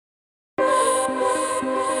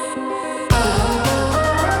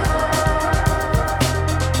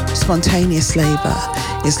Spontaneous labour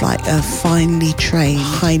is like a finely trained,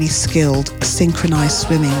 highly skilled, synchronised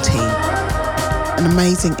swimming team. An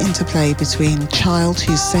amazing interplay between child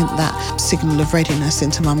who's sent that signal of readiness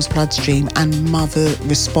into mum's bloodstream and mother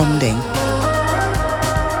responding.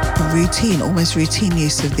 Routine, almost routine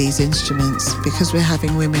use of these instruments because we're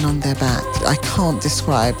having women on their back. I can't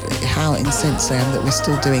describe how incensed I am that we're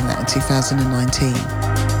still doing that in 2019.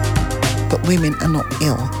 But women are not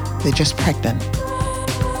ill, they're just pregnant.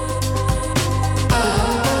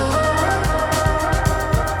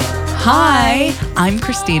 Hi, I'm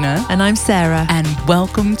Christina. And I'm Sarah. And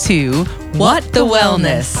welcome to What the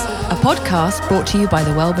Wellness, a podcast brought to you by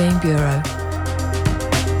the Wellbeing Bureau.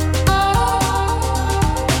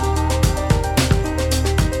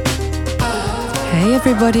 Hey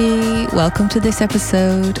everybody, welcome to this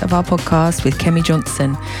episode of our podcast with Kemi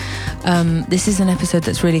Johnson. This is an episode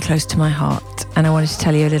that's really close to my heart, and I wanted to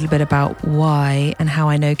tell you a little bit about why and how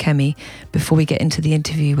I know Kemi before we get into the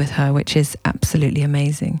interview with her, which is absolutely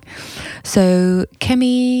amazing. So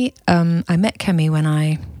Kemi, I met Kemi when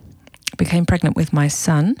I became pregnant with my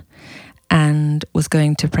son and was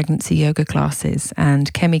going to pregnancy yoga classes,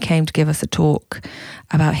 and Kemi came to give us a talk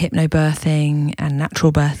about hypnobirthing and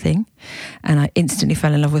natural birthing, and I instantly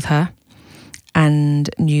fell in love with her and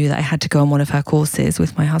knew that I had to go on one of her courses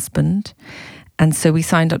with my husband. And so we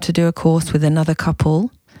signed up to do a course with another couple,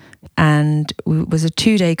 and it was a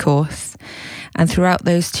 2-day course. And throughout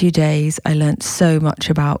those 2 days, I learned so much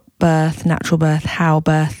about birth, natural birth,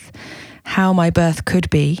 how my birth could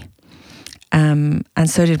be. And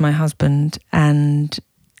so did my husband. And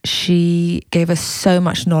she gave us so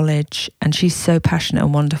much knowledge, and she's so passionate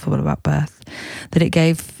and wonderful about birth that it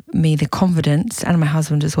gave me the confidence, and my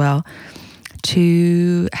husband as well,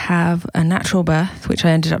 to have a natural birth, which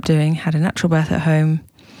I ended up doing. Had a natural birth at home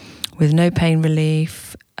with no pain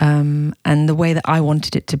relief, and the way that I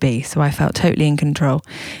wanted it to be. So I felt totally in control.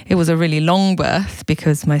 It was a really long birth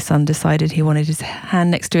because my son decided he wanted his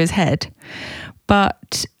hand next to his head.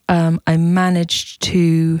 But I managed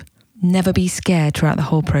to never be scared throughout the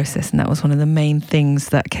whole process. And that was one of the main things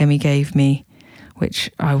that Kemi gave me,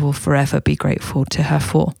 which I will forever be grateful to her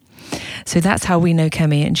for. So that's how we know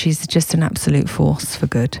Kemi, and she's just an absolute force for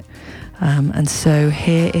good. And so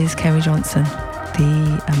here is Kemi Johnson,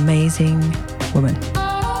 the amazing woman.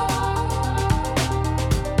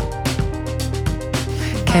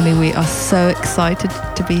 Kemi, we are so excited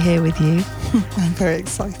to be here with you. I'm very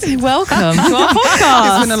excited. Welcome to our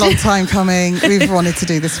podcast. It's been a long time coming. We've wanted to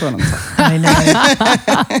do this for a long time. I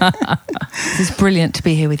know. This is brilliant to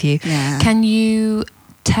be here with you. Yeah. Can you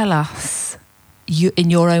tell us, in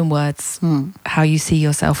your own words, how you see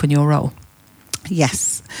yourself in your role?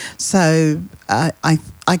 Yes. So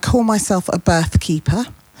I call myself a birth keeper,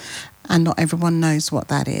 and not everyone knows what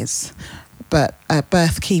that is. But a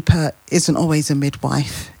birth keeper isn't always a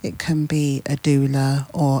midwife. It can be a doula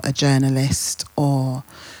or a journalist or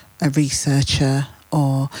a researcher,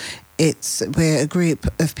 or we're a group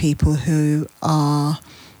of people who are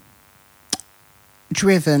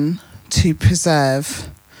driven to preserve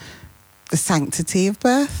the sanctity of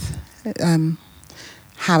birth,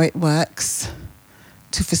 how it works,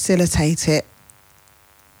 to facilitate it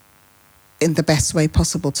in the best way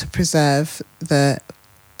possible to preserve the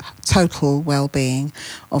total well-being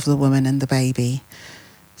of the woman and the baby.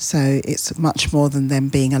 So it's much more than them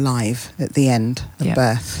being alive at the end of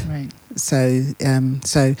birth. Right. So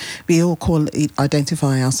we all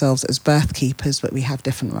identify ourselves as birth keepers, but we have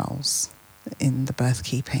different roles in the birth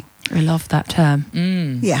keeping. I love that term.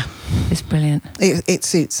 Yeah, It's brilliant. it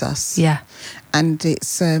suits us. Yeah. And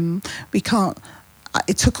it's we can't.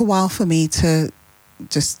 It took a while for me to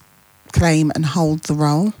just claim and hold the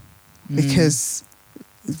role, because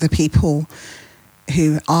the people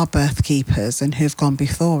who are birth keepers and who've gone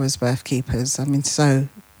before as birth keepers, I mean,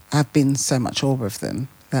 I've been so much awe of them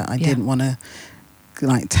that I didn't want to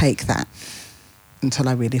take that until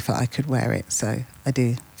I really felt I could wear it. So I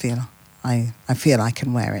do feel I feel I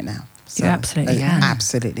can wear it now. So You absolutely can.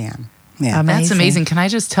 Absolutely am. Yeah. Amazing. That's amazing. Can I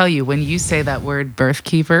just tell you, when you say that word birth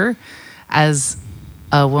keeper, as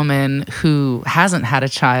a woman who hasn't had a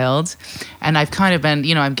child, and I've kind of been,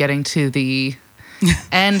 I'm getting to the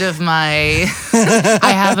end of my,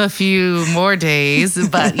 I have a few more days,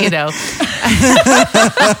 but it's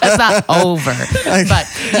not over. Okay. But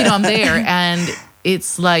I'm there, and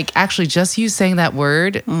it's like, actually just you saying that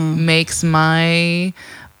word makes my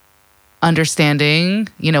understanding,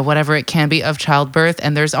 whatever it can be, of childbirth.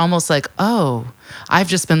 And there's almost like, oh, I've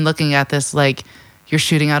just been looking at this like you're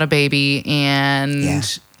shooting out a baby and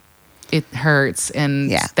it hurts,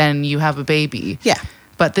 and then you have a baby. Yeah.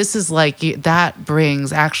 But this is like, that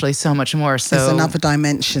brings actually so much more. So There's another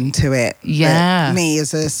dimension to it. Yeah. That me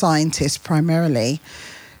as a scientist primarily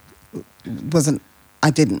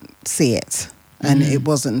I didn't see it. And it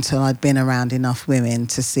wasn't until I'd been around enough women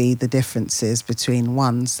to see the differences between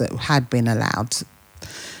ones that had been allowed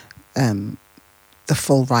the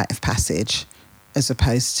full rite of passage, as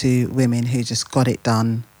opposed to women who just got it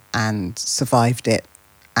done and survived it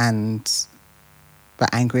and were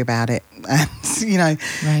angry about it. And, you know,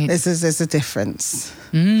 Right. there's a difference.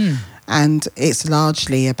 And it's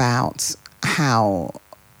largely about how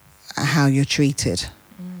you're treated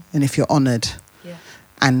and if you're honoured.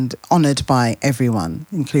 And honoured by everyone,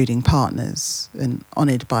 including partners, and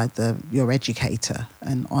honoured by your educator,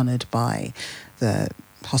 and honoured by the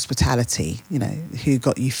hospitality, you know, who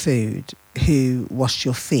got you food, who washed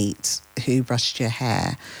your feet, who brushed your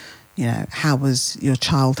hair, you know, how was your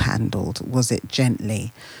child handled? Was it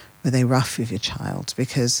gently? Were they rough with your child?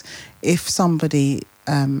 Because if somebody...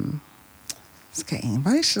 it's getting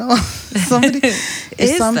emotional.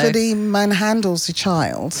 if somebody manhandles a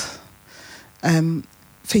child...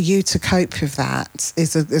 for you to cope with that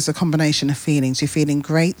is a combination of feelings. You're feeling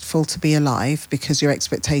grateful to be alive because your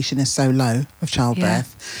expectation is so low of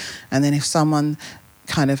childbirth. Yeah. And then if someone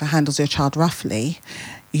kind of handles your child roughly,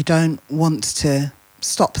 you don't want to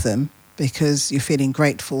stop them because you're feeling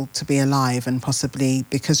grateful to be alive, and possibly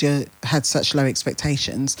because you had such low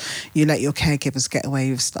expectations, you let your caregivers get away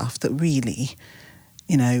with stuff that really...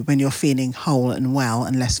 you know, when you're feeling whole and well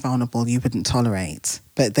and less vulnerable, you wouldn't tolerate.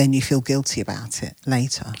 But then you feel guilty about it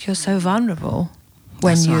later. You're so vulnerable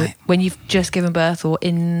when you've just given birth or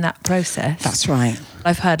in that process. That's right.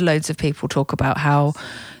 I've heard loads of people talk about how,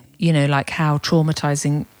 you know, like how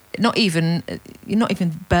traumatizing, not even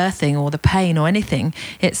birthing or the pain or anything.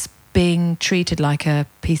 It's being treated like a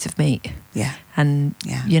piece of meat. Yeah. And,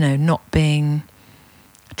 you know, not being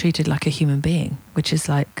treated like a human being, which is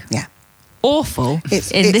like... Yeah. Awful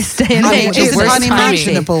in this day and age. It's isn't it?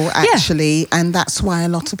 unimaginable, actually, yeah. And that's why a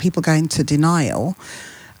lot of people go into denial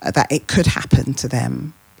that it could happen to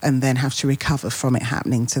them and then have to recover from it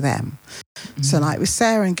happening to them. So like with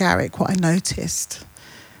Sarah and Garrick, what I noticed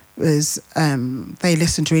was they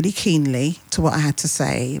listened really keenly to what I had to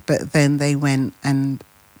say, but then they went and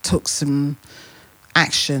took some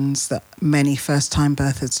actions that many first-time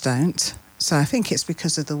birthers don't. So I think it's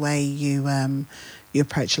because of the way you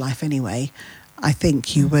approach life anyway. I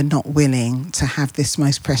think you were not willing to have this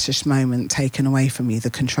most precious moment taken away from you, the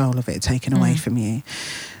control of it taken away from you.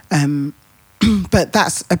 But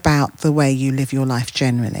that's about the way you live your life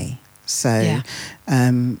generally. So,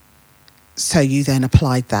 so you then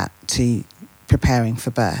applied that to preparing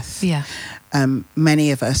for birth. Yeah.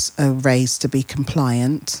 Many of us are raised to be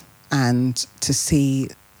compliant and to see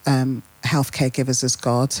healthcare givers as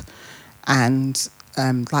God, and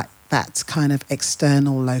like that kind of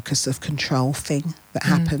external locus of control thing that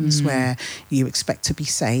happens where you expect to be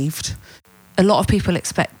saved. A lot of people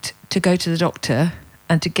expect to go to the doctor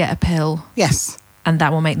and to get a pill. Yes. And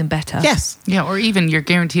that will make them better. Yes. Yeah, or even you're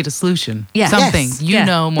guaranteed a solution. Yeah. Something. Yes. You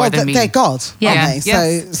know more than me. They're God, aren't they?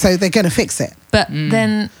 Yes. So they're going to fix it. But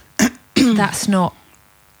then that's not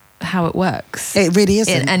how it works. It really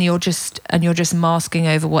isn't. And you're just masking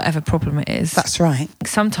over whatever problem it is. That's right.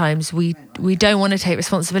 Sometimes we don't want to take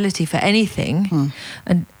responsibility for anything,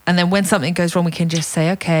 and then when something goes wrong, we can just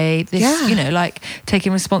say, okay, this, you know, like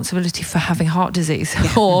taking responsibility for having heart disease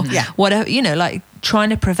or whatever, you know, like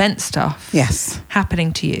trying to prevent stuff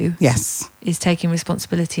happening to you. Yes. Is taking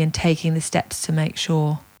responsibility and taking the steps to make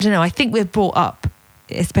sure. I don't know. I think we're brought up,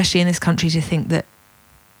 especially in this country, to think that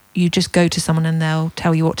you just go to someone and they'll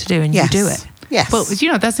tell you what to do and you do it. Yes. Well,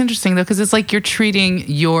 you know, that's interesting though, because it's like you're treating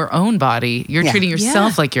your own body. You're treating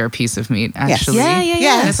yourself like you're a piece of meat, actually.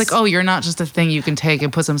 Yeah. And it's like, oh, you're not just a thing you can take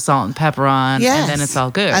and put some salt and pepper on and then it's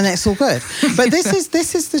all good. And it's all good. But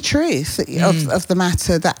this is the truth of the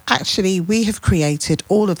matter, that actually we have created,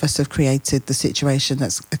 all of us have created the situation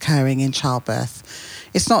that's occurring in childbirth.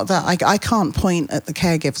 It's not that I can't point at the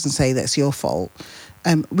caregivers and say that's your fault.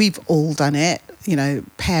 We've all done it, you know,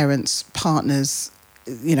 parents, partners,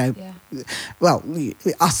 you know, well,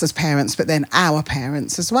 us as parents, but then our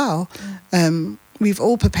parents as well. We've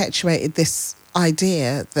all perpetuated this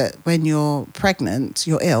idea that when you're pregnant,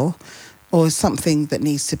 you're ill or something that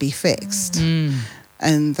needs to be fixed.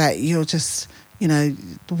 And that you're just, you know,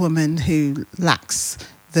 the woman who lacks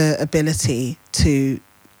the ability to,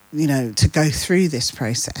 you know, to go through this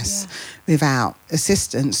process without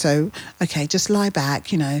assistance. So, okay, just lie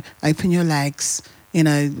back, you know, open your legs, you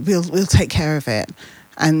know, we'll take care of it.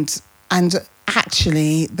 And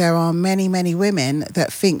actually there are many, many women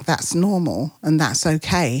that think that's normal and that's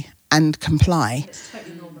okay and comply.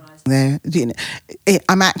 there.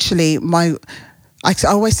 I'm actually I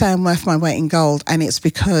always say I'm worth my weight in gold, and it's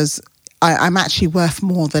because I'm actually worth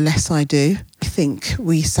more the less I do. I think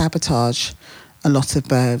we sabotage a lot of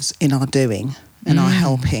births in our doing and our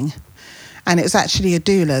helping. And it was actually a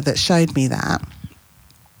doula that showed me that,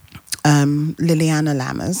 Liliana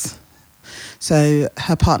Lammers. So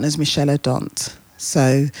her partner's Michelle Odont.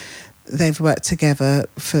 So they've worked together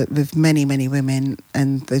with many, many women,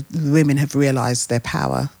 and the women have realised their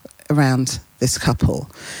power around this couple.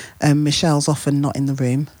 Michelle's often not in the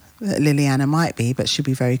room. Liliana might be, but she'll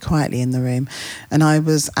be very quietly in the room. And I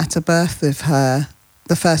was at a birth with her,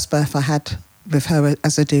 the first birth I had with her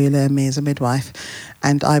as a doula and me as a midwife,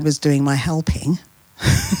 and I was doing my helping.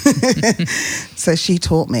 So she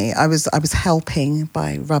taught me. I was helping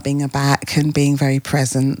by rubbing her back and being very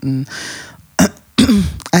present, and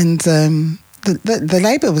the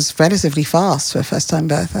labour was relatively fast for a first-time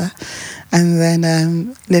birther. And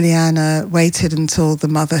then Liliana waited until the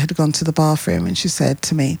mother had gone to the bathroom, and she said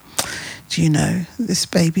to me, "Do you know, this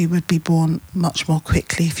baby would be born much more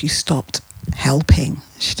quickly if you stopped helping."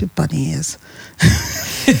 She did bunny ears.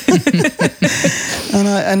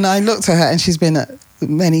 and I looked at her, and she's been at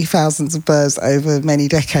many thousands of births over many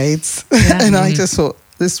decades. Yeah. And I just thought,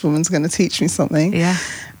 this woman's going to teach me something. Yeah.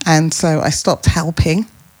 And so I stopped helping.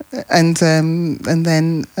 And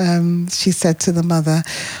then she said to the mother,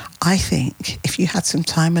 "I think if you had some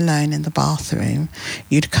time alone in the bathroom,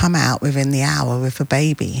 you'd come out within the hour with a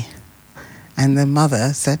baby." And the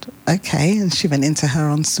mother said, "Okay." And she went into her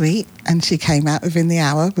ensuite, and she came out within the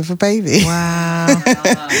hour with a baby. Wow.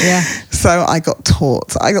 Yeah. So I got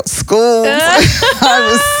taught. I got schooled. I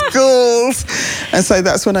was schooled. And so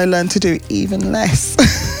that's when I learned to do even less.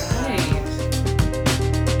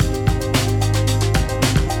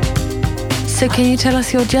 So can you tell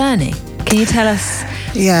us your journey? Can you tell us?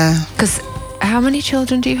 Yeah. Because how many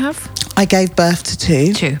children do you have? I gave birth to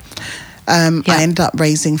 2. 2. I ended up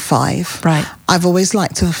raising 5. Right. I've always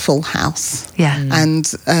liked a full house. Yeah. And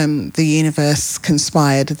the universe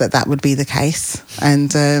conspired that would be the case.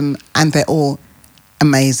 And they're all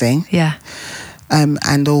amazing. Yeah.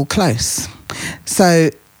 And all close.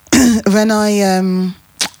 So when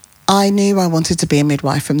I knew I wanted to be a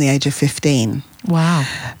midwife from the age of 15. Wow.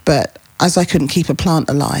 But as I couldn't keep a plant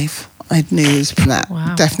alive, I knew that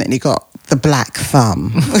definitely got the black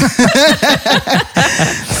thumb.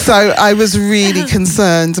 So I was really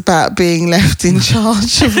concerned about being left in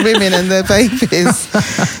charge of women and their babies.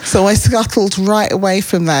 So I scuttled right away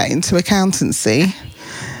from that into accountancy,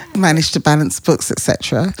 managed to balance books,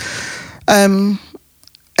 etc.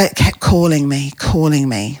 It kept calling me.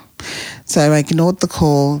 So I ignored the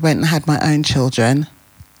call, went and had my own children,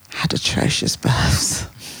 had atrocious births.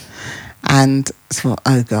 And thought,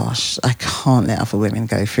 oh gosh, I can't let other women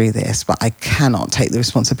go through this, but I cannot take the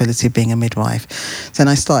responsibility of being a midwife. So then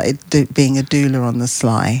I started being a doula on the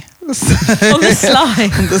sly. On the sly?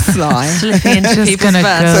 On the sly. Slipping into people's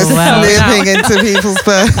births. Slipping into people's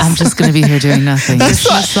births. I'm just going to be here doing nothing. That's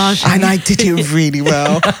right. And I did it really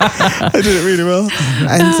well.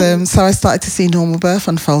 And so I started to see normal birth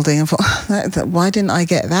unfolding and thought, why didn't I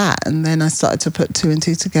get that? And then I started to put 2 and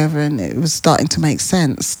 2 together, and it was starting to make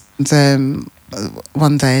sense. And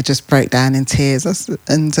one day I just broke down in tears,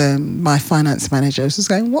 and my finance manager was just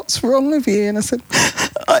going, "What's wrong with you?" And I said,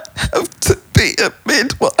 "I have to be a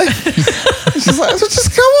midwife." She's like, "So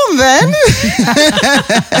just go on then."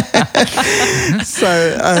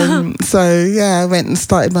 So I went and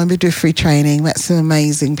started my midwifery training, met some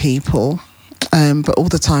amazing people, but all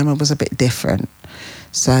the time I was a bit different.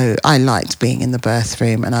 So I liked being in the birth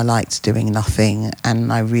room, and I liked doing nothing,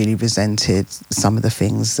 and I really resented some of the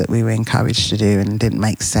things that we were encouraged to do and didn't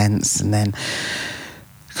make sense. And then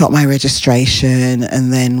got my registration,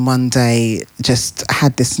 and then one day just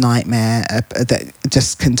had this nightmare that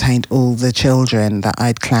just contained all the children that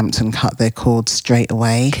I'd clamped and cut their cords straight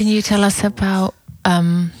away. Can you tell us about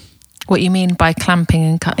what you mean by clamping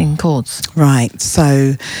and cutting cords? Right,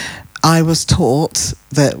 so I was taught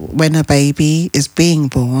that when a baby is being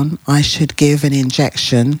born, I should give an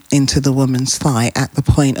injection into the woman's thigh at the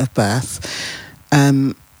point of birth.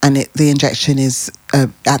 And the injection is,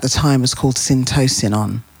 at the time, was called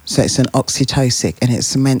syntocinon. So it's an oxytocic, and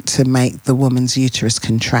it's meant to make the woman's uterus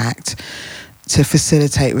contract to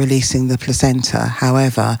facilitate releasing the placenta.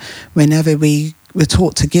 However, whenever we were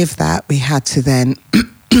taught to give that, we had to then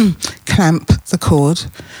clamp the cord,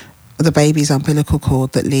 the baby's umbilical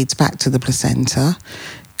cord that leads back to the placenta,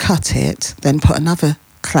 cut it, then put another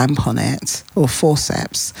clamp on it, or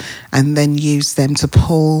forceps, and then use them to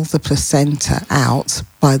pull the placenta out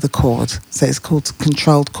by the cord. So it's called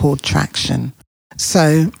controlled cord traction.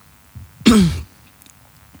 So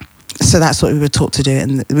So that's what we were taught to do,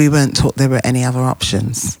 and we weren't taught there were any other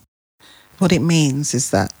options. What it means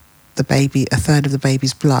is that a third of the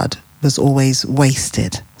baby's blood was always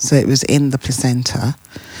wasted. So it was in the placenta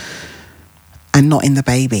and not in the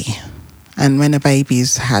baby. And when a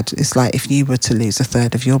baby's it's like if you were to lose a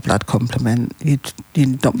third of your blood complement,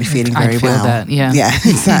 you'd not be feeling very I'd feel well. that, yeah. Yeah,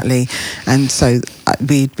 exactly. And so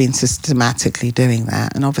we'd been systematically doing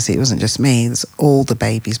that. And obviously it wasn't just me, it was all the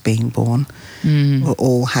babies being born were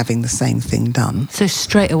all having the same thing done. So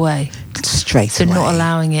straight away. Straight So away. not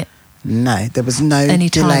allowing it. No, there was no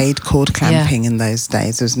Anytime. delayed cord clamping in those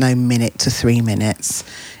days. There was no minute to 3 minutes.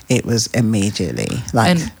 It was immediately.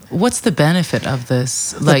 And what's the benefit of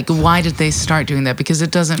this? Like, why did they start doing that? Because it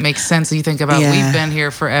doesn't make sense. You think about, we've been here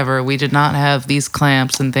forever. We did not have these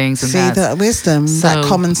clamps and things. And see, that wisdom, that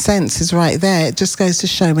common sense is right there. It just goes to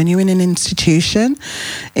show when you're in an institution,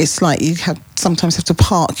 it's like you sometimes have to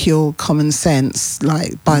park your common sense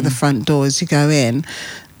like by the front door as you go in,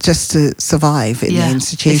 just to survive in the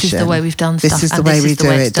institution. This is the way we've done stuff. This is the way we do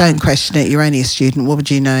it. Don't question it. You're only a student. What would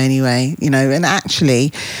you know anyway? And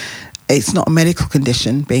actually, it's not a medical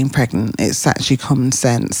condition, being pregnant. It's actually common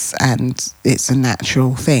sense, and it's a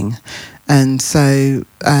natural thing. And so,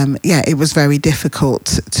 it was very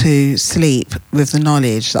difficult to sleep with the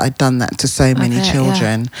knowledge that I'd done that to so many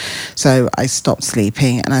children. Yeah. So I stopped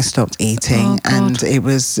sleeping and I stopped eating, and it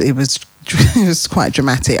was quite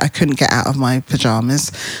dramatic. I couldn't get out of my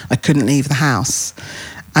pajamas. I couldn't leave the house.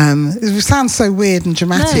 It sounds so weird and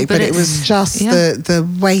dramatic, but it was just the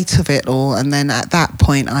weight of it all. And then at that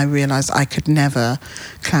point, I realised I could never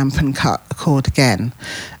clamp and cut a cord again,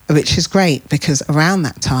 which is great because around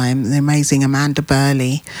that time, the amazing Amanda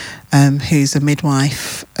Burley, who's a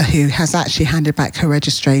midwife who has actually handed back her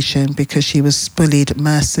registration because she was bullied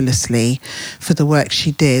mercilessly for the work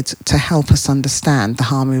she did to help us understand the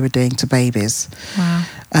harm we were doing to babies. Wow.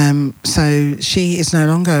 So she is no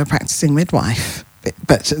longer a practicing midwife,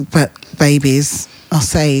 but babies are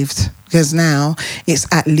saved. Because now it's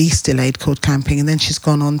at least delayed cord clamping. And then she's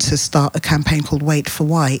gone on to start a campaign called Wait for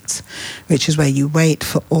White, which is where you wait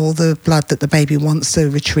for all the blood that the baby wants to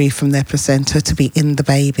retrieve from their placenta to be in the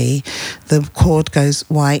baby. The cord goes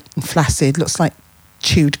white and flaccid, looks like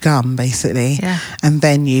chewed gum, basically. Yeah. And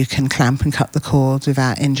then you can clamp and cut the cord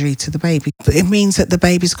without injury to the baby. But it means that the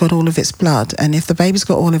baby's got all of its blood. And if the baby's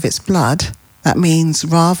got all of its blood, that means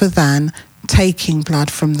rather than taking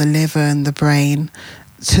blood from the liver and the brain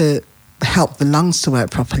to help the lungs to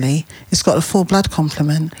work properly, it's got a full blood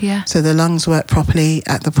complement. Yeah. So the lungs work properly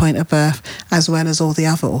at the point of birth as well as all the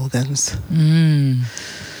other organs.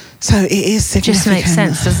 So it is significant. Just makes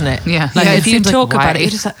sense, doesn't it? Yeah. Like Yeah, if it you seems talk like, about why? it,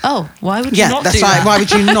 you're just like, oh, why would you not that's do right. that? Why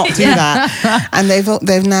would you not do that? And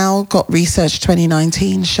they've now got research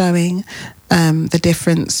 2019 showing the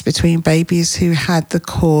difference between babies who had the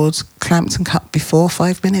cord clamped and cut before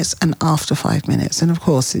 5 minutes and after 5 minutes. And of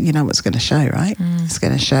course, you know what's going to show, right? It's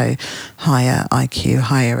going to show higher IQ,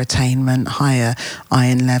 higher attainment, higher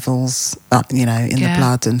iron levels, in the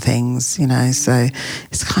blood and things, so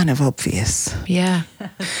it's kind of obvious. Yeah.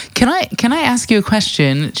 Can I ask you a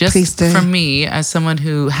question? Just Please do. from me, as someone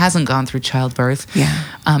who hasn't gone through childbirth,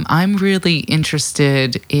 I'm really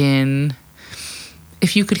interested in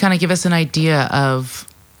if you could kind of give us an idea of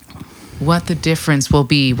what the difference will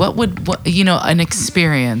be. What an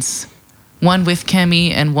experience, one with Kemi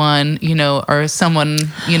and one, or someone,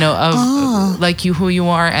 of like you, who you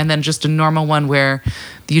are, and then just a normal one where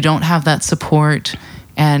you don't have that support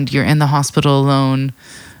and you're in the hospital alone.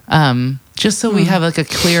 Just so we have like a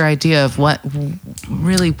clear idea of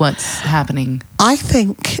what's happening. I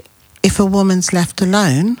think if a woman's left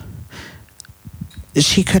alone,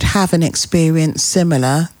 she could have an experience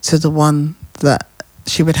similar to the one that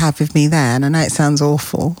she would have with me there. And I know it sounds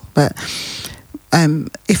awful, but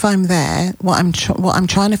if I'm there, what I'm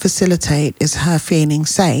trying to facilitate is her feeling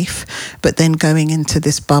safe, but then going into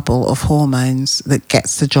this bubble of hormones that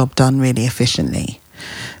gets the job done really efficiently.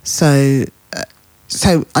 So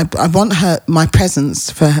I want my presence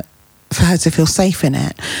for her to feel safe in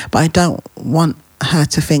it, but I don't want her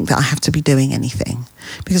to think that I have to be doing anything,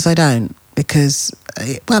 because I don't. Because,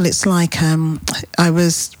 it's like I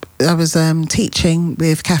was teaching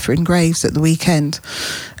with Catherine Graves at the weekend,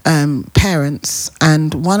 parents,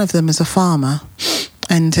 and one of them is a farmer,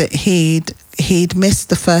 and he'd missed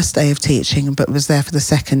the first day of teaching but was there for the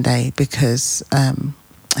second day because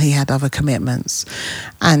he had other commitments,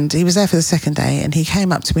 and he was there for the second day, and he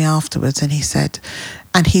came up to me afterwards and he said,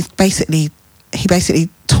 and he basically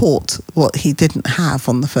taught what he didn't have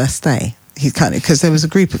on the first day. He kind of, because there was a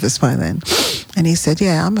group of us by then, and he said,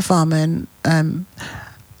 "Yeah, I'm a farmer, and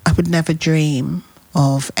I would never dream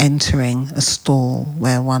of entering a stall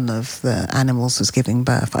where one of the animals was giving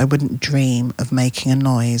birth. I wouldn't dream of making a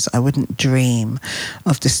noise. I wouldn't dream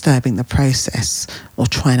of disturbing the process or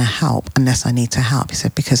trying to help unless I need to help. He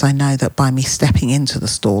said, because I know that by me stepping into the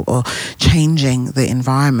stall or changing the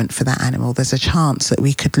environment for that animal, there's a chance that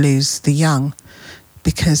we could lose the young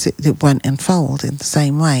because it won't unfold in the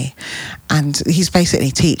same way. And he's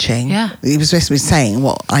basically teaching. Yeah. He was basically saying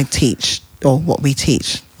what I teach or what we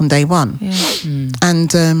teach on day one. Yeah.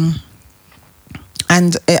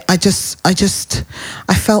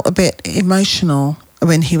 I felt a bit emotional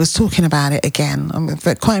when he was talking about it again. I'm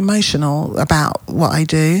quite emotional about what I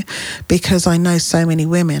do because I know so many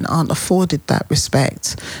women aren't afforded that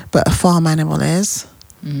respect, but a farm animal is.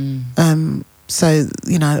 So,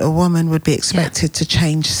 you know, a woman would be expected to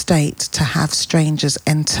change state, to have strangers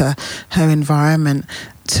enter her environment,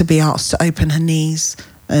 to be asked to open her knees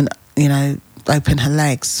and, you know, open her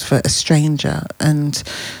legs for a stranger. And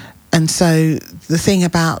so the thing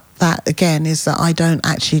about that, again, is that I don't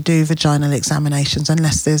actually do vaginal examinations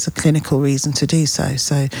unless there's a clinical reason to do so.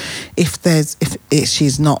 So if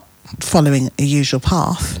she's not following a usual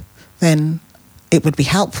path, then it would be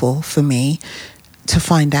helpful for me to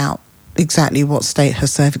find out exactly what state her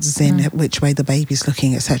cervix is in, which way the baby's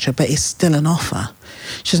looking, etc. But it's still an offer.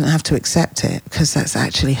 She doesn't have to accept it because that's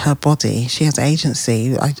actually her body. She has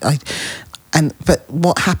agency. But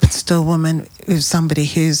what happens to a woman who's somebody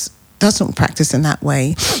who's doesn't practice in that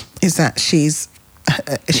way is that she's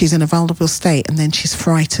in a vulnerable state and then she's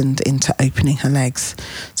frightened into opening her legs.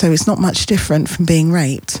 So it's not much different from being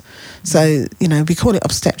raped. So, you know, we call it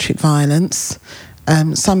obstetric violence.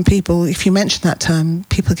 Some people, if you mention that term,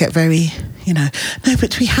 people get very, you know, no,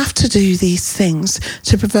 but we have to do these things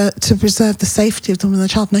to preserve the safety of the woman and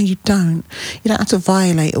the child. No, you don't. You don't have to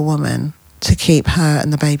violate a woman to keep her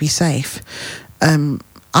and the baby safe.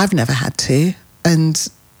 I've never had to. And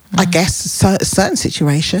I guess certain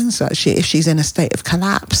situations, actually, if she's in a state of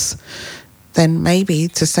collapse, then maybe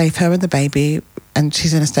to save her and the baby, and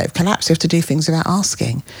she's in a state of collapse, you have to do things without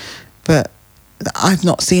asking. But I've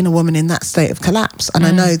not seen a woman in that state of collapse, and I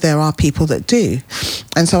know there are people that do,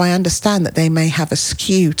 and so I understand that they may have a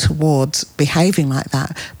skew towards behaving like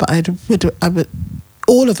that. But I would,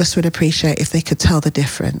 all of us would appreciate if they could tell the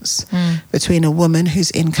difference between a woman who's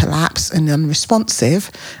in collapse and unresponsive,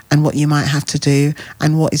 and what you might have to do,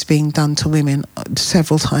 and what is being done to women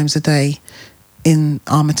several times a day in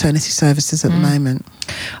our maternity services at the moment.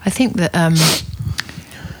 I think that.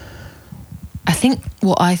 I think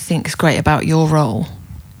what I think is great about your role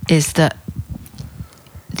is that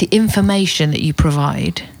the information that you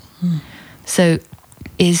provide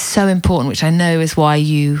is so important, which I know is why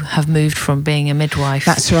you have moved from being a midwife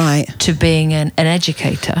That's right. to being an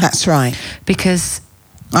educator. That's right. Because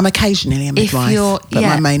I'm occasionally a midwife, but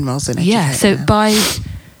my main role's an educator. Yeah, so by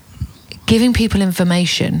giving people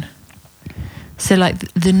information, so like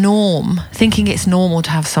the norm, thinking it's normal to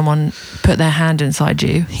have someone put their hand inside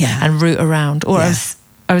you and root around. Or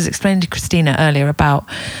I was explaining to Christina earlier about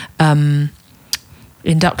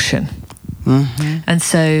induction. And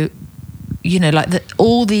so, you know, like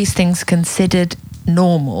all these things considered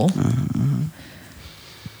normal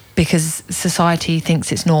because society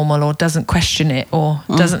thinks it's normal or doesn't question it or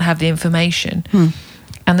doesn't have the information.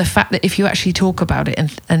 And the fact that if you actually talk about it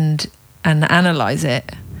and analyse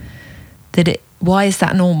it, why is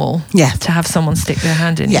that normal to have someone stick their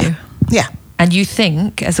hand in you? Yeah. And you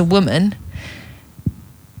think, as a woman,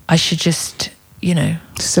 I should just, you know...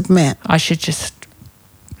 submit. I should just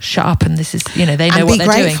shut up and this is, you know, they know what they're doing.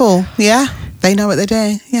 And be grateful. Yeah, they know what they're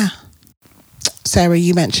doing. Yeah. Sarah,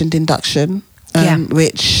 you mentioned induction,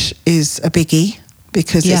 which is a biggie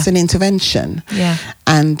because it's an intervention. Yeah.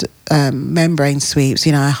 And membrane sweeps,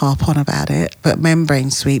 you know, I harp on about it, but membrane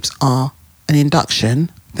sweeps are an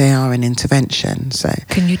induction. They are an intervention. So,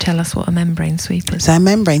 can you tell us what a membrane sweep is? So a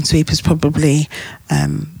membrane sweep is probably,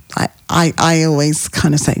 I always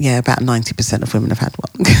kind of say, about 90% of women have had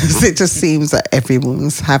one because it just seems that every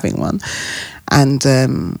woman's having one. And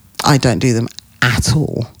I don't do them at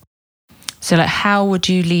all. So like, how would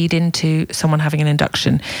you lead into someone having an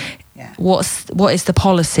induction? Yeah. What is the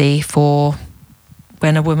policy for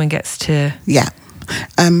when a woman gets to... Yeah.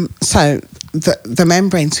 So the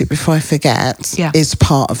membrane sweep, before I forget, is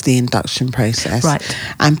part of the induction process. Right.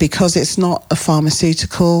 And because it's not a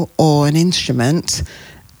pharmaceutical or an instrument,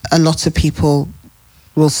 a lot of people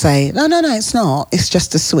will say, no, it's not. It's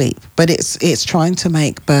just a sweep. But it's trying to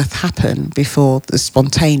make birth happen before the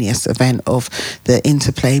spontaneous event of the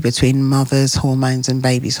interplay between mother's hormones and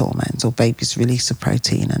baby's hormones, or baby's release of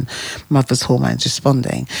protein and mother's hormones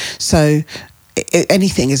responding. So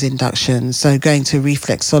anything is induction. So going to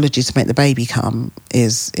reflexology to make the baby come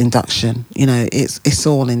is induction. You know, it's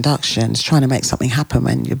all induction. It's trying to make something happen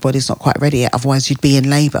when your body's not quite ready yet. Otherwise, you'd be in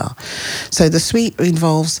labour. So the sweep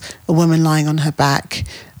involves a woman lying on her back.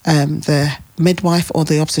 The midwife or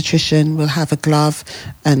the obstetrician will have a glove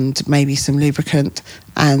and maybe some lubricant,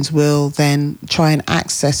 and will then try and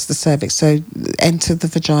access the cervix. So enter the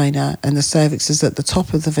vagina, and the cervix is at the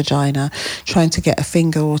top of the vagina, trying to get a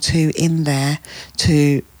finger or two in there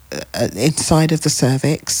to inside of the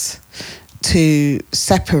cervix to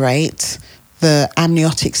separate the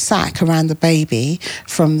amniotic sac around the baby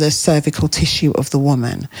from the cervical tissue of the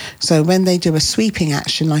woman. So when they do a sweeping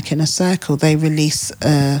action, like in a circle, they release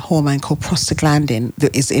a hormone called prostaglandin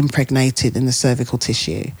that is impregnated in the cervical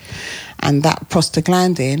tissue. And that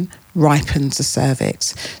prostaglandin ripens the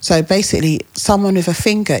cervix. So basically, someone with a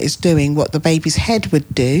finger is doing what the baby's head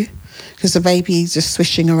would do, because the baby just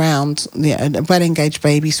swishing around, a well-engaged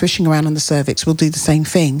baby swishing around on the cervix will do the same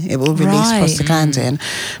thing. It will release prostaglandin,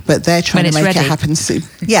 but they're trying to make it happen soon.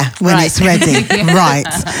 Yeah, when it's ready, right.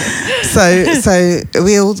 So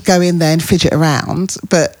we'll go in there and fidget around,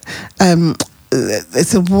 but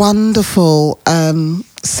it's a wonderful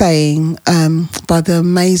saying by the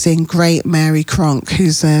amazing, great Mary Cronk,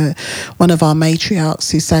 who's one of our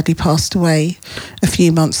matriarchs who sadly passed away a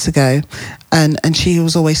few months ago. And she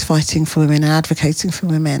was always fighting for women and advocating for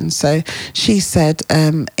women. So she said,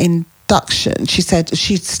 induction, she said,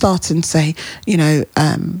 she'd start and say, you know,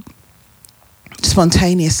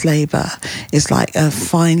 spontaneous labour is like a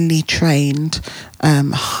finely trained,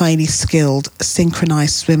 highly skilled,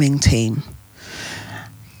 synchronised swimming team.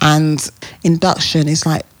 And induction is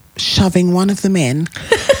like shoving one of them in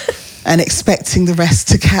and expecting the rest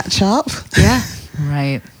to catch up. Yeah,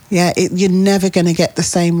 right. Yeah, you're never going to get the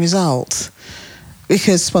same result,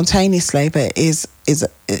 because spontaneous labour is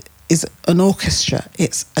an orchestra.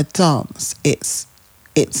 It's a dance. It's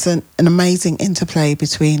an amazing interplay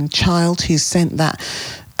between child who's sent that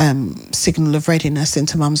signal of readiness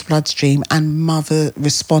into mum's bloodstream and mother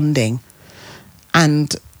responding.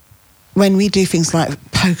 And when we do things like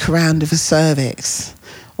poke around with a cervix,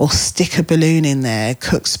 or stick a balloon in there,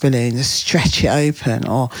 Cook's balloon, just stretch it open,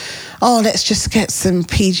 or, let's just get some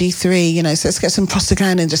PG3, you know, so let's get some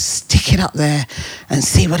prostaglandin and just stick it up there and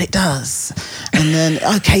see what it does. And then,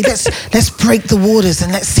 okay, let's break the waters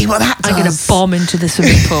and let's see what that does. I'm going to bomb into the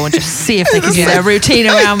swimming pool and just see if they can do their routine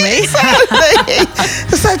around me.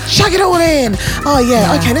 So chuck it all in.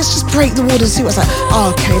 Okay, let's just break the waters and see what's like.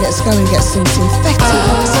 Okay, let's go and get some synthetic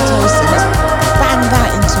oxytocin. Let's bang that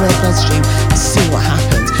into her bloodstream and see what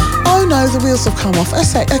happens. Oh no, the wheels have come off. I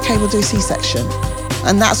say, okay, we'll do a C-section.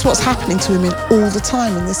 And that's what's happening to women all the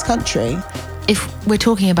time in this country. If we're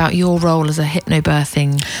talking about your role as a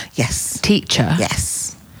hypnobirthing teacher,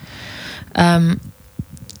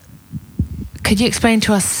 could you explain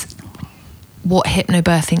to us what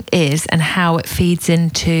hypnobirthing is and how it feeds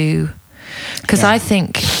into? Because I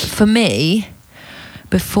think for me,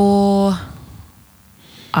 before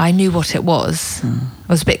I knew what it was, I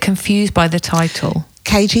was a bit confused by the title.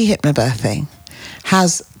 KG hypnobirthing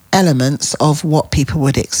has elements of what people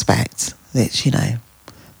would expect. It's, you know,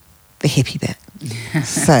 the hippie bit.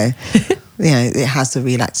 So, you know, it has the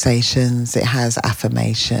relaxations, it has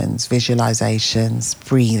affirmations, visualizations,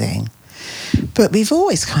 breathing. But we've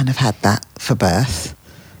always kind of had that for birth.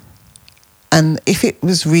 And if it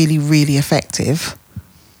was really, really effective,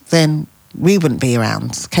 then we wouldn't be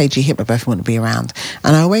around. KG hypnobirthing wouldn't be around.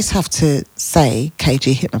 And I always have to say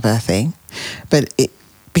KG hypnobirthing, but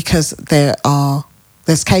because there's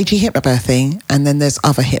KG hypnobirthing and then there's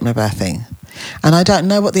other hypnobirthing. And I don't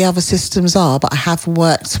know what the other systems are, but I have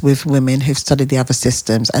worked with women who've studied the other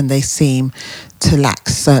systems, and they seem to lack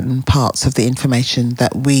certain parts of the information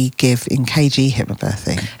that we give in KG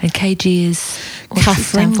hypnobirthing. And KG is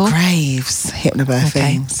Catherine Graves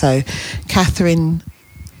hypnobirthing. Okay. So Catherine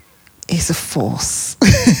is a force.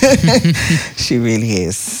 She really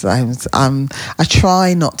is. I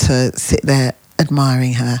try not to sit there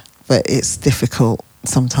admiring her, but it's difficult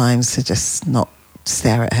sometimes to just not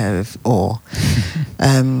stare at her with awe.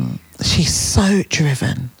 She's so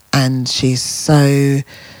driven, and she's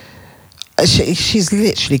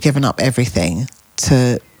literally given up everything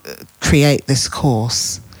to create this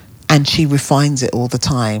course, and she refines it all the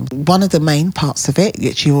time. One of the main parts of it,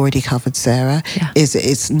 which you already covered, Sarah, is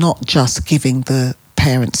it's not just giving the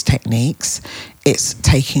parents techniques, it's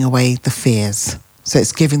taking away the fears. So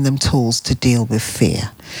it's giving them tools to deal with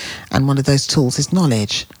fear. And one of those tools is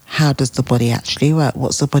knowledge. How does the body actually work?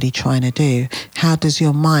 What's the body trying to do? How does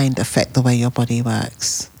your mind affect the way your body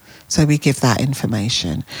works? So we give that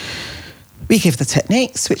information. We give the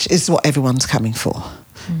techniques, which is what everyone's coming for.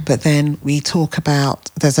 But then we talk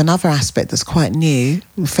about, there's another aspect that's quite new,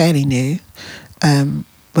 fairly new,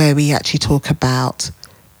 where we actually talk about,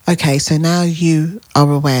 okay, so now you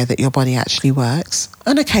are aware that your body actually works.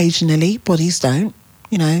 And occasionally bodies don't.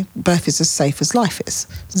 You know, birth is as safe as life is.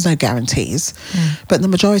 There's no guarantees. But the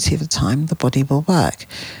majority of the time, the body will work.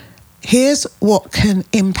 Here's what can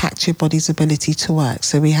impact your body's ability to work.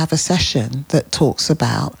 So we have a session that talks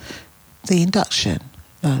about the induction.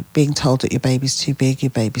 Being told that your baby's too big,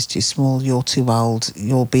 your baby's too small, you're too old,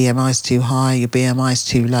 your BMI's too high, your BMI's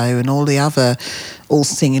too low, and all the other, all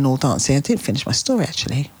singing, all dancing. I didn't finish my story,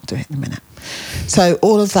 actually. I'll do it in a minute. So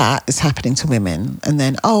all of that is happening to women. And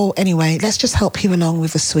then, anyway, let's just help you along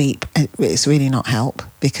with a sweep. It's really not help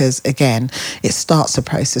because, again, it starts a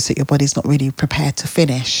process that your body's not really prepared to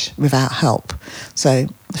finish without help. So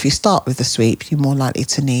if you start with the sweep, you're more likely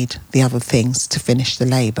to need the other things to finish the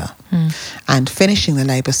labour. And finishing the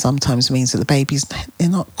labour sometimes means that the baby's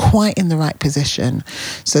not quite in the right position.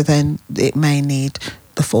 So then it may need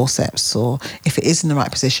the forceps, or if it is in the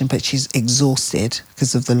right position but she's exhausted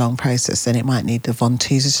because of the long process, then it might need the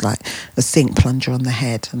ventouses, like a sink plunger on the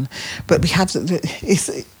head. But we have it's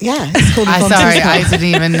called a I'm ventouse. sorry, I didn't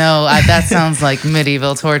even know. That sounds like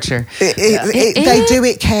medieval torture. They do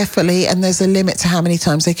it carefully, and there's a limit to how many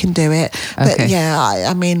times they can do it. But Okay.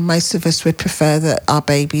 I mean, most of us would prefer that our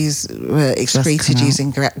babies were excreted come out.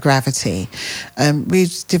 using gravity.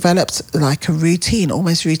 We've developed like a routine,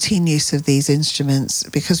 almost routine use of these instruments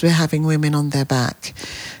because we're having women on their back.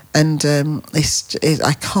 And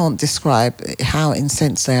I can't describe how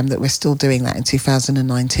incensed I am that we're still doing that in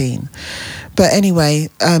 2019. But anyway,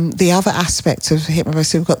 the other aspect of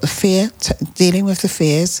hypnobirthing, we've got the fear, dealing with the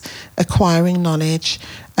fears, acquiring knowledge,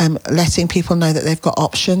 letting people know that they've got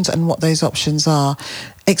options and what those options are,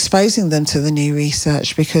 exposing them to the new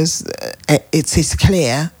research, because it is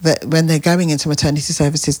clear that when they're going into maternity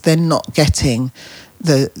services, they're not getting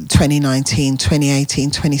the 2019, 2018,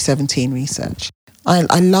 2017 research.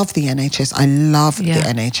 I love the NHS. I love the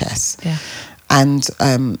NHS. Yeah. And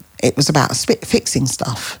it was about fixing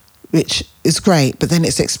stuff, which is great, but then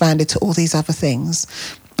it's expanded to all these other things,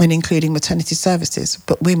 and including maternity services.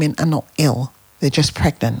 But women are not ill. They're just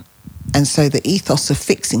pregnant. And so the ethos of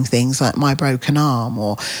fixing things like my broken arm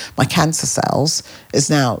or my cancer cells is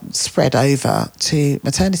now spread over to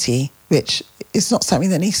maternity, which is not something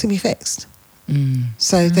that needs to be fixed.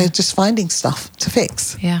 So they're just finding stuff to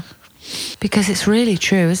fix. Yeah. Because it's really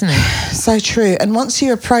true, isn't it? So true. And once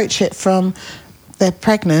you approach it from they're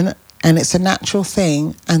pregnant and it's a natural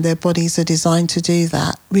thing and their bodies are designed to do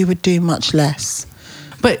that, we would do much less.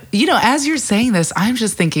 But, as you're saying this, I'm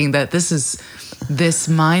just thinking that this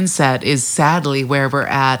mindset is sadly where we're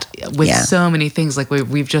at with so many things. Like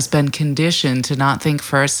we've just been conditioned to not think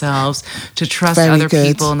for ourselves, to trust other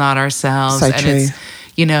people, not ourselves. So and true.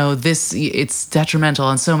 it's detrimental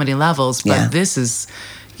on so many levels, but this is,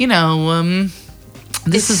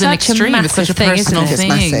 this is an such a extreme. It's such a massive thing, personal isn't it? It's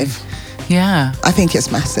thing. massive. Yeah. I think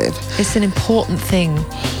it's massive. It's an important thing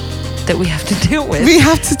that we have to deal with. We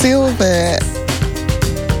have to deal with it.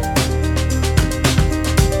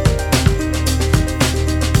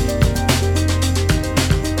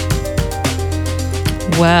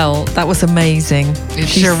 Well, that was amazing. It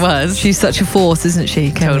sure was. She's such a force, isn't she,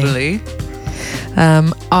 Kemi? Totally.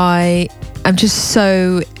 I am just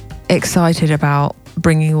so excited about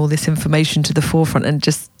bringing all this information to the forefront and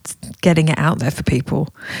just getting it out there for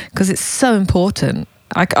people, because it's so important.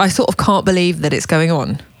 I sort of can't believe that it's going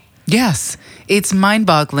on. Yes. It's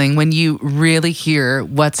mind-boggling when you really hear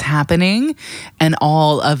what's happening and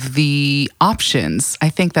all of the options. I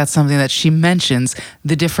think that's something that she mentions,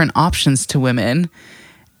 the different options to women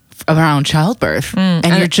around childbirth. And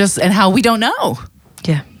how we don't know.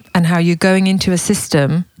 Yeah. And how you're going into a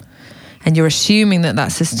system and you're assuming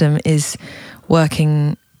that system is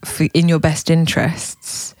working in your best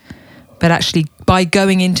interests. But actually, by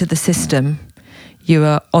going into the system, you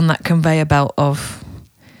are on that conveyor belt of,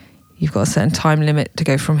 you've got a certain time limit to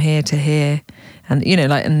go from here to here. And,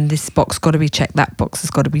 and this box got to be checked, that box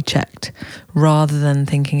has got to be checked, rather than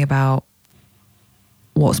thinking about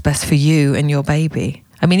what's best for you and your baby.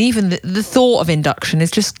 I mean, even the thought of induction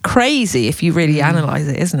is just crazy if you really analyse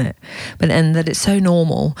it, isn't it? And that it's so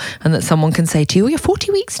normal, and that someone can say to you, you're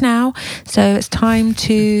 40 weeks now, so it's time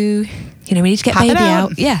to, we need to get Pop baby it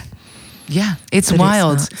out. out. Yeah. Yeah, it's But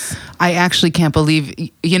wild. it's nuts. I actually can't believe,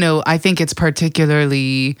 I think it's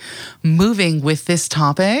particularly moving with this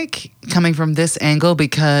topic coming from this angle,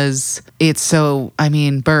 because it's so,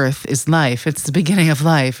 birth is life. It's the beginning of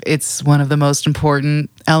life. It's one of the most important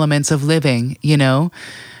elements of living,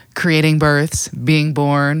 creating births, being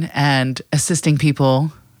born, and assisting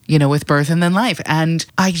people, with birth and then life. And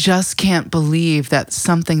I just can't believe that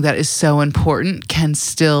something that is so important can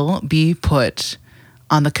still be put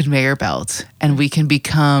on the conveyor belt and we can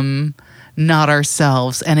become not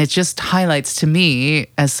ourselves. And it just highlights to me,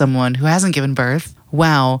 as someone who hasn't given birth,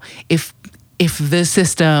 wow, if the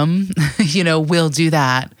system, will do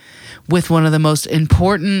that with one of the most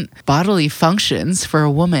important bodily functions for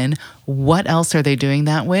a woman, what else are they doing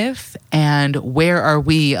that with? And where are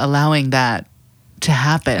we allowing that to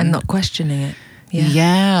happen? And not questioning it.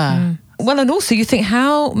 Yeah. Well, and also you think,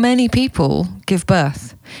 how many people give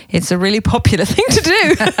birth? It's a really popular thing to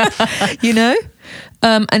do,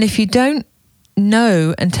 And if you don't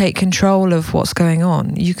know and take control of what's going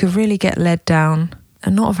on, you could really get led down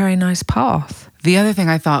a not a very nice path. The other thing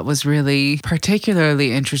I thought was really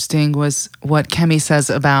particularly interesting was what Kemi says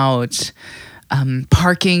about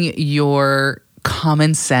parking your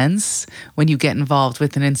common sense when you get involved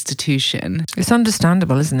with an institution. It's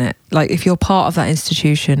understandable, isn't it? Like, if you're part of that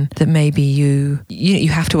institution, that maybe you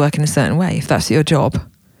have to work in a certain way if that's your job.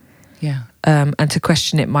 Yeah. And to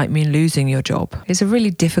question it might mean losing your job. It's a really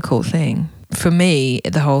difficult thing. For me,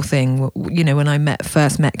 the whole thing, when I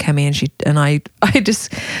first met Kemi and I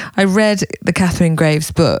read the Catherine Graves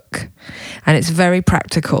book, and it's very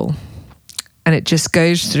practical, and it just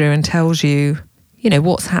goes through and tells you,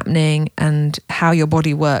 what's happening and how your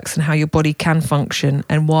body works and how your body can function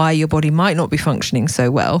and why your body might not be functioning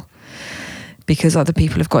so well because other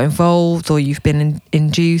people have got involved, or you've been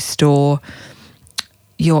induced, or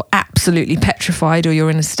you're absolutely petrified, or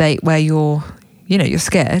you're in a state where you're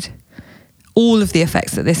scared. All of the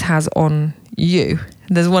effects that this has on you.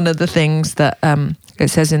 There's one of the things that it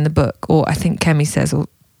says in the book, or I think Kemi says, or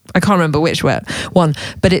I can't remember which one,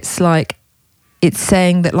 but it's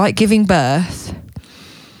saying that, like giving birth,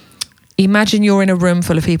 imagine you're in a room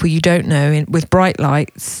full of people you don't know with bright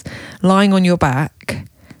lights, lying on your back,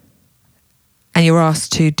 and you're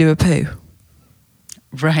asked to do a poo.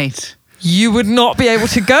 Right. You would not be able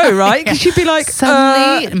to go, right? Because you'd be like,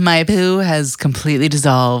 suddenly my poo has completely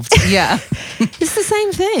dissolved. Yeah. It's the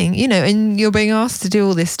same thing, and you're being asked to do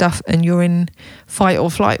all this stuff and you're in fight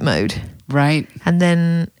or flight mode. Right. And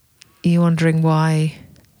then you're wondering why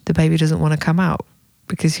the baby doesn't want to come out,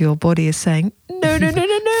 because your body is saying, no.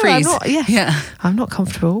 Freeze. I'm not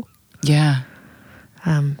comfortable. Yeah.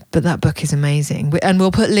 But that book is amazing. And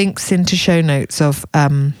we'll put links into show notes of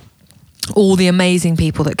all the amazing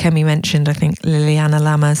people that Kemi mentioned. I think Liliana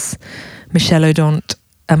Lamas, Michelle O'Donnell,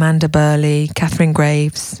 Amanda Burley, Catherine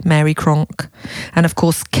Graves, Mary Cronk, and of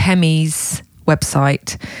course Kemi's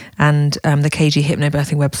website and the KG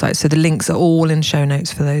Hypnobirthing website. So the links are all in show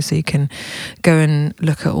notes for those, so you can go and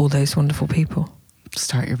look at all those wonderful people.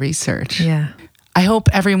 Start your research. Yeah. I hope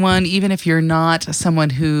everyone, even if you're not someone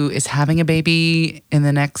who is having a baby in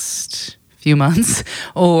the next few months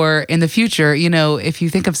or in the future, if you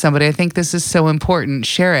think of somebody, I think this is so important,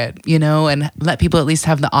 share it, and let people at least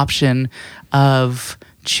have the option of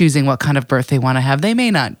choosing what kind of birth they want to have. They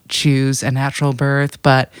may not choose a natural birth,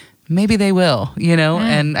 but maybe they will,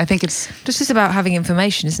 and I think it's just about having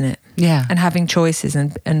information, isn't it? Yeah. And having choices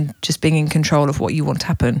and just being in control of what you want to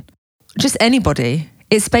happen. Just anybody.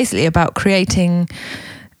 It's basically about creating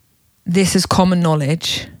this as common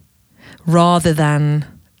knowledge rather than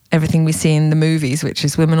everything we see in the movies, which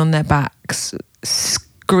is women on their backs,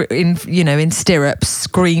 in stirrups,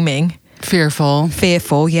 screaming.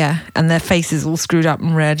 Fearful, yeah. And their faces all screwed up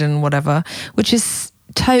and red and whatever, which is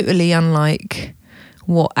totally unlike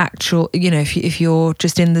what actual, if you're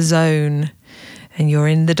just in the zone and you're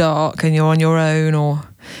in the dark and you're on your own, or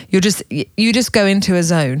you just go into a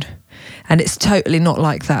zone, and it's totally not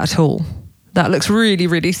like that at all. That looks really,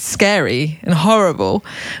 really scary and horrible.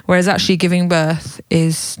 Whereas actually giving birth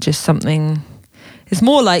is just something, it's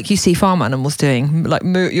more like you see farm animals doing, like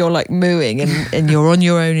you're like mooing and you're on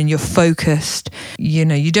your own and you're focused.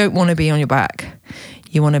 You don't want to be on your back.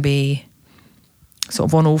 You want to be sort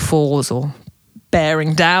of on all fours or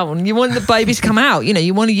bearing down. You want the baby to come out.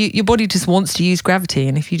 You want to, your body just wants to use gravity.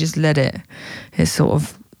 And if you just let it, it sort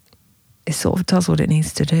of does what it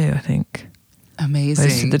needs to do, I think. Amazing.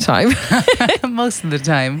 Most of the time. Most of the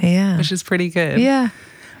time. Yeah. Which is pretty good. Yeah.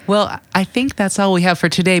 Well, I think that's all we have for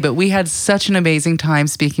today, but we had such an amazing time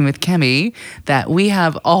speaking with Kemi that we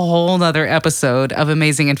have a whole nother episode of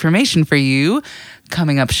amazing information for you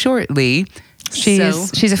coming up shortly.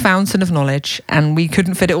 She's a fountain of knowledge, and we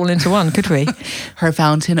couldn't fit it all into one, could we? Her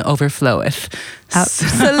fountain overfloweth.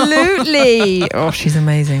 Absolutely. Oh, she's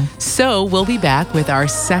amazing. So we'll be back with our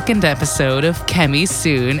second episode of Kemi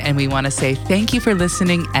soon, and we want to say thank you for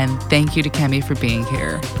listening and thank you to Kemi for being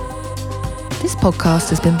here. This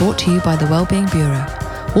podcast has been brought to you by the Wellbeing Bureau.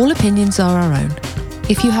 All opinions are our own.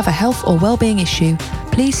 If you have a health or wellbeing issue,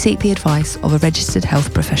 please seek the advice of a registered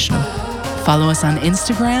health professional. Follow us on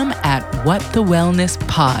Instagram at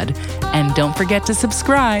WhatTheWellnessPod. And don't forget to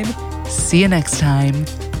subscribe. See you next time.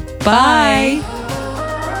 Bye.